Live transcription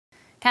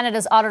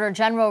Canada's Auditor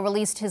General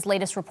released his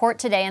latest report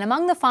today, and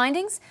among the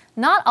findings,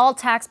 not all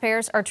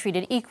taxpayers are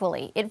treated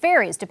equally. It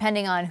varies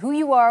depending on who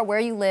you are, where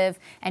you live,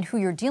 and who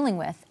you're dealing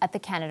with at the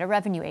Canada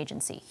Revenue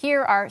Agency.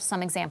 Here are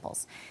some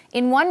examples.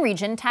 In one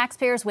region,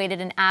 taxpayers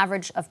waited an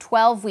average of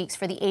 12 weeks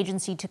for the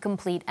agency to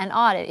complete an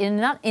audit.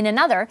 In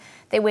another,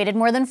 they waited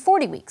more than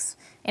 40 weeks.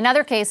 In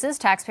other cases,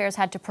 taxpayers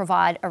had to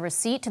provide a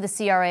receipt to the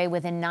CRA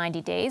within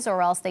 90 days,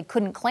 or else they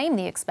couldn't claim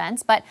the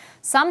expense. But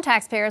some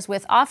taxpayers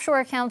with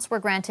offshore accounts were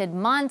granted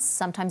months,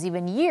 sometimes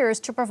even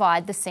years, to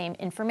provide the same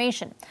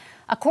information.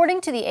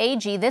 According to the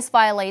AG, this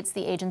violates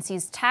the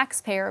agency's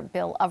Taxpayer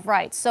Bill of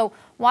Rights. So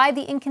why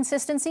the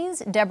inconsistencies?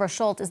 Deborah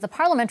Schultz is the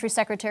Parliamentary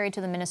Secretary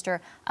to the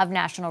Minister of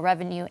National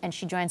Revenue, and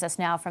she joins us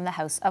now from the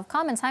House of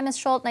Commons. Hi, Ms.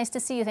 Schultz. Nice to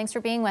see you. Thanks for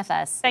being with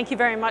us. Thank you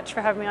very much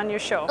for having me on your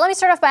show. Let me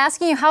start off by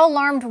asking you, how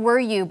alarmed were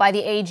you by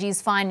the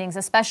AG's findings,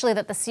 especially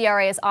that the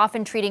CRA is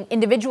often treating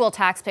individual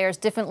taxpayers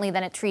differently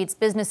than it treats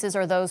businesses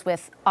or those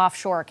with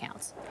offshore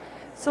accounts?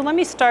 So let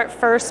me start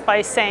first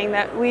by saying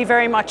that we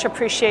very much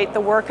appreciate the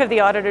work of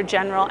the Auditor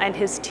General and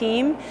his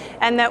team,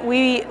 and that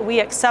we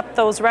accept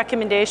those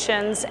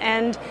recommendations.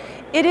 And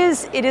it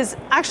is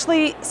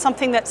actually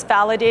something that's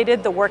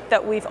validated the work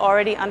that we've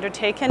already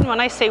undertaken.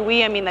 When I say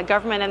we, I mean the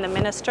government and the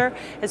minister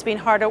has been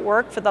hard at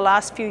work for the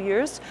last few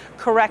years,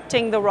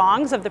 correcting the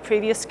wrongs of the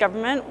previous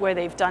government where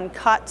they've done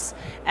cuts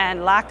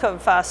and lack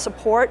of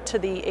support to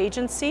the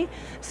agency.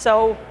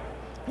 So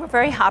we're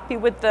very happy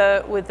with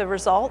the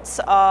results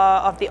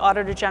of the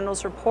Auditor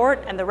General's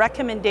report, and the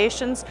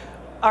recommendations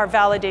are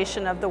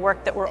validation of the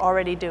work that we're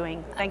already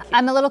doing. Thank you.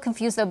 I'm a little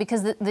confused, though,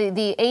 because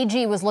the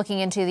AG was looking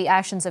into the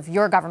actions of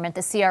your government,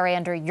 the CRA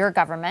under your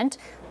government,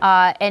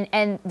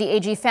 and the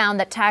AG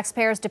found that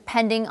taxpayers,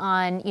 depending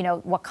on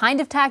what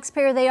kind of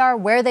taxpayer they are,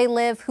 where they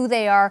live, who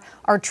they are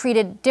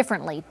treated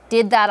differently.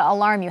 Did that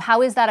alarm you?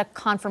 How is that a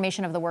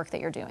confirmation of the work that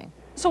you're doing?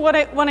 So what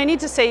I need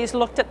to say is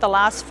looked at the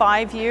last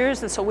 5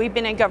 years, and so we've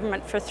been in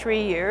government for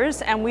 3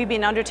 years, and we've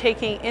been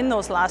undertaking in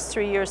those last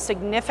 3 years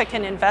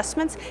significant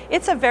investments.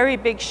 It's a very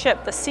big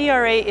ship. The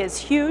CRA is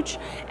huge,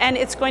 and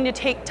it's going to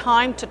take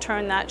time to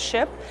turn that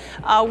ship.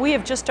 We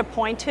have just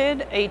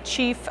appointed a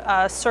chief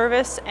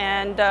service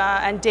and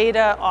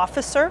data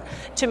officer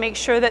to make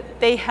sure that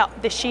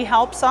she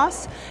helps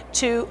us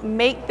to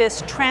make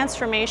this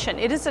transformation.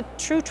 It is a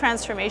true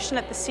transformation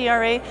at the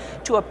CRA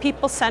to a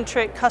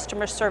people-centric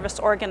customer service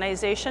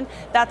organization.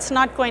 That's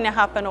not going to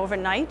happen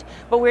overnight,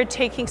 but we're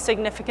taking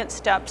significant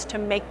steps to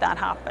make that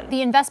happen.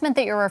 The investment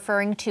that you're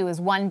referring to is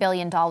 $1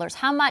 billion.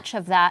 How much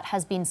of that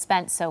has been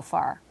spent so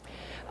far?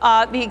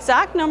 The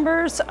exact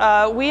numbers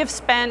we have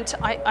spent,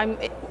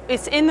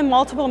 it's in the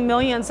multiple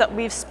millions that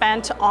we've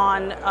spent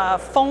on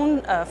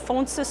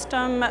phone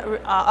system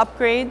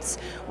upgrades.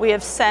 We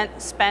have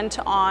spent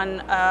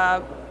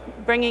on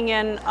bringing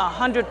in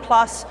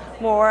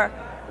 100+ more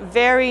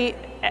very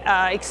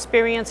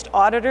experienced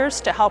auditors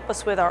to help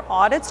us with our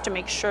audits to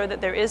make sure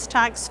that there is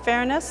tax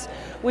fairness.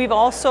 We've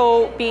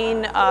also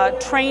been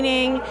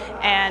training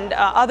and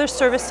other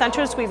service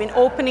centers. We've been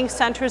opening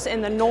centers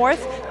in the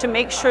north to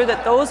make sure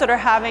that those that are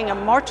having a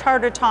much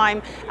harder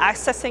time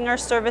accessing our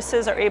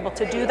services are able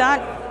to do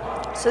that.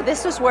 So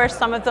this is where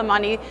some of the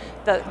money,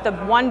 the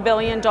 $1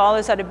 billion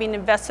that have been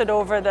invested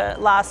over the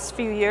last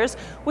few years.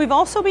 We've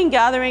also been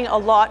gathering a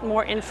lot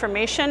more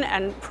information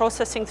and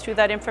processing through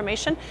that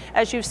information.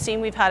 As you've seen,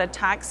 we've had a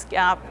tax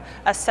gap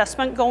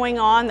assessment going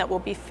on that will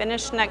be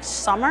finished next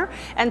summer.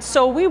 And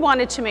so we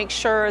wanted to make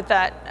sure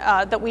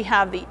that, that we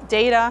have the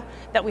data,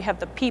 that we have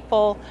the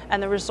people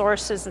and the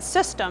resources and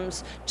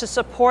systems to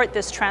support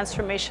this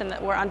transformation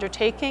that we're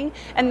undertaking,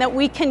 and that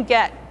we can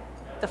get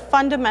the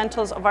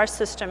fundamentals of our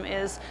system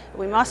is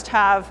we must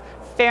have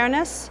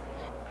fairness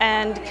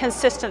and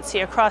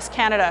consistency across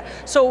Canada.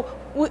 So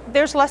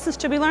there's lessons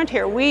to be learned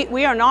here.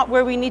 We are not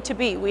where we need to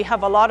be. We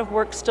have a lot of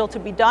work still to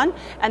be done,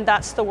 and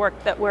that's the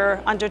work that we're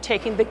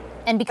undertaking, the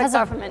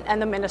government and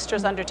the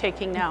ministers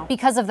undertaking now.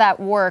 Because of that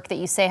work that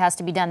you say has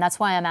to be done, that's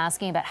why I'm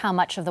asking about how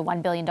much of the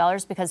 $1 billion,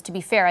 because to be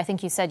fair, I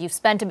think you said you've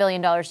spent $1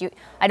 billion.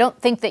 I don't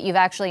think that you've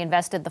actually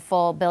invested the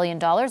full $1 billion.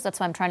 That's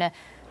why I'm trying to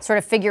sort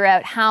of figure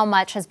out how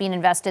much has been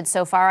invested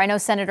so far. I know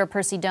Senator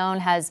Percy Down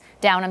has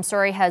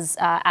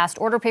asked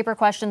order paper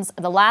questions.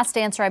 The last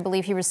answer I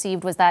believe he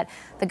received was that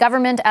the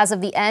government, as of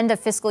the end of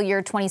fiscal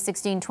year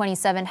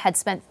 2016-27, had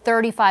spent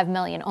 $35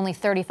 million, only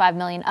 $35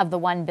 million of the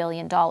 $1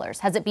 billion.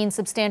 Has it been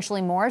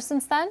substantially more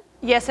since then?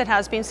 Yes, it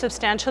has been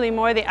substantially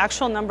more. The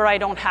actual number I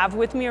don't have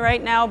with me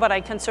right now, but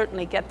I can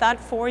certainly get that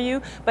for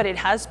you. But it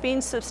has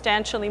been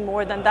substantially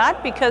more than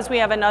that because we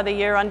have another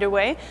year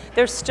underway.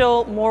 There's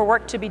still more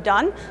work to be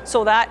done.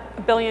 So that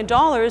 $1 billion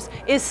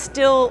is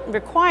still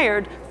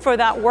required for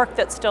that work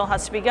that still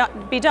has to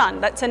be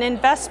done. That's an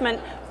investment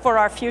for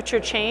our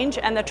future change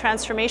and the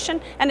transformation.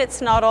 And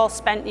it's not all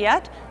spent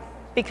yet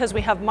because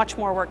we have much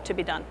more work to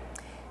be done.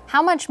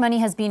 How much money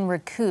has been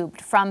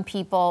recouped from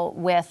people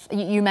with,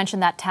 you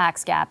mentioned that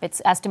tax gap. It's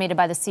estimated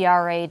by the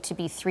CRA to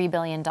be $3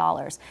 billion.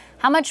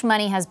 How much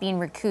money has been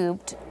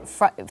recouped,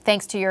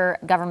 thanks to your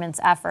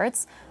government's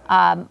efforts,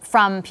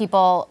 from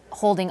people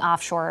holding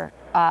offshore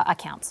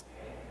accounts?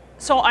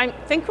 So I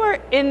think we're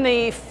in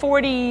the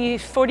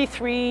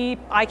 43,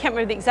 I can't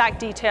remember the exact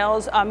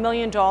details, $1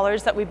 million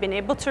that we've been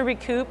able to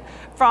recoup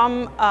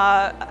from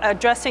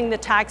addressing the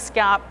tax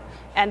gap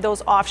and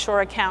those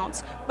offshore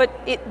accounts. But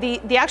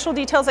the actual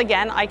details,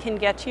 again, I can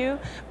get you,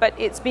 but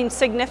it's been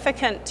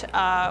significant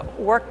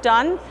work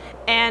done,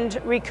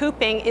 and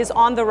recouping is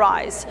on the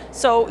rise.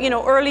 So, you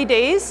know, early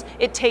days,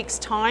 it takes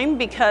time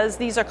because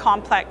these are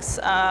complex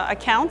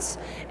accounts,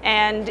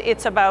 and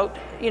it's about,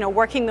 you know,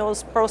 working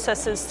those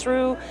processes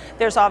through.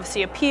 There's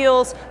obviously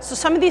appeals. So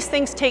some of these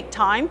things take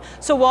time.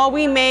 So while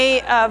we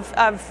may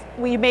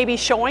be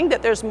showing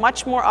that there's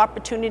much more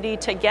opportunity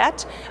to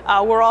get,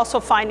 we're also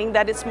finding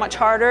that it's much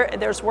harder.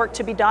 There's work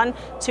to be done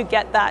to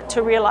get that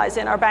to realize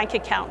in our bank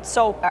account.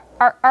 So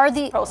are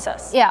the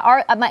process.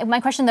 Yeah. My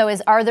question though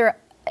is, are the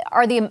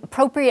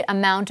appropriate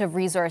amount of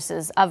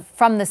resources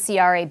from the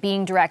CRA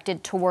being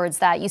directed towards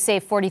that? You say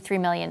 43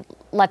 million.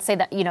 Let's say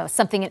that, you know,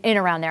 something in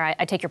around there.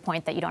 I take your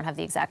point that you don't have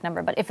the exact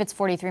number, but if it's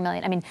 43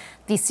 million, I mean,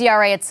 the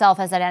CRA itself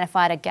has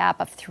identified a gap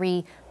of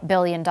 $3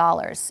 billion.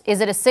 Is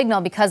it a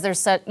signal, because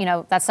there's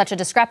that's such a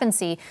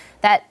discrepancy,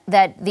 that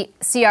the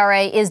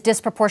CRA is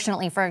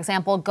disproportionately, for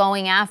example,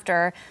 going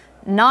after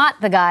not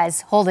the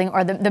guys holding,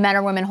 or the men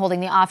or women holding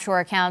the offshore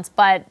accounts,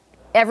 but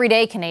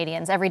everyday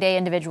Canadians, everyday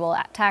individual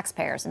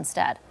taxpayers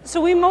instead?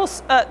 So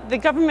the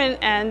government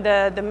and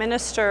the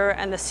minister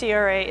and the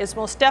CRA is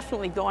most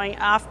definitely going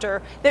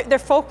after, they're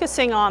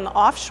focusing on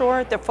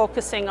offshore, they're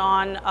focusing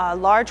on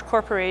large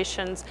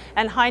corporations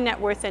and high net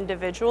worth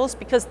individuals,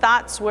 because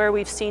that's where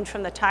we've seen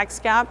from the tax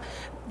gap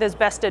there's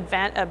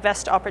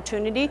best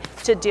opportunity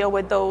to deal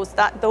with those.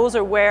 Those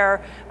are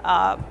where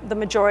the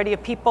majority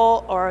of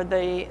people, or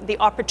the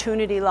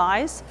opportunity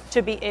lies,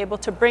 to be able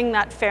to bring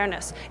that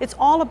fairness. It's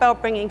all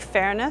about bringing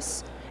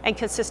fairness and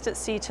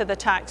consistency to the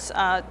tax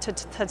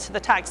to the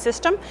tax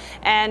system,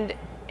 and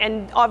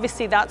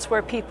obviously that's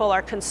where people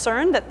are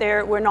concerned that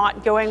we're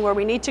not going where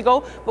we need to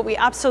go, but we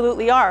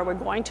absolutely are. We're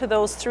going to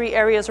those 3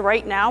 areas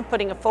right now,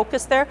 putting a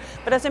focus there.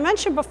 But as I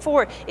mentioned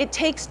before, it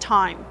takes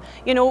time.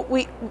 You know,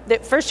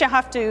 first you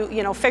have to,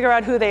 you know, figure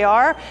out who they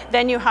are,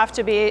 then you have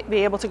to be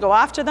able to go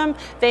after them.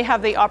 They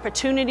have the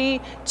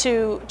opportunity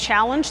to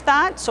challenge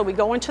that, so we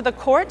go into the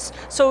courts.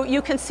 So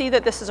you can see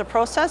that this is a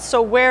process.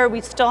 So where we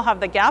still have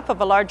the gap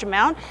of a large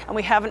amount and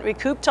we haven't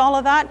recouped all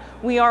of that,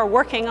 we are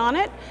working on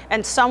it,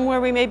 and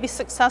somewhere we may be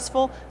successful,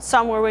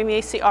 somewhere we may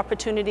see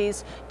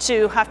opportunities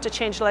to have to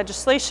change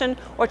legislation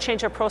or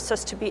change our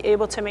process to be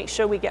able to make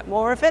sure we get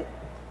more of it.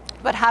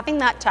 But having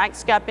that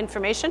tax gap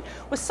information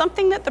was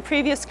something that the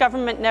previous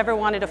government never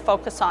wanted to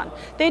focus on.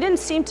 They didn't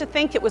seem to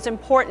think it was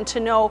important to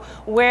know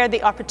where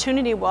the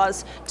opportunity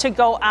was to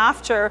go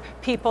after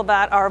people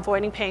that are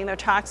avoiding paying their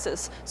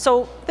taxes.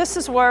 So this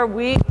is where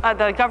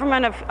the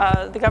government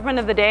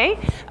of the day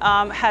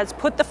has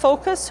put the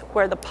focus,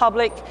 where the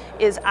public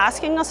is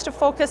asking us to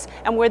focus,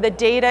 and where the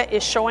data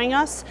is showing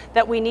us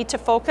that we need to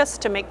focus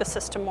to make the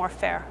system more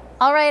fair.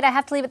 All right, I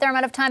have to leave it there. I'm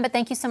out of time, but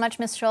thank you so much,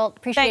 Ms. Schultz.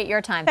 Appreciate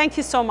your time. Thank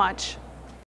you so much.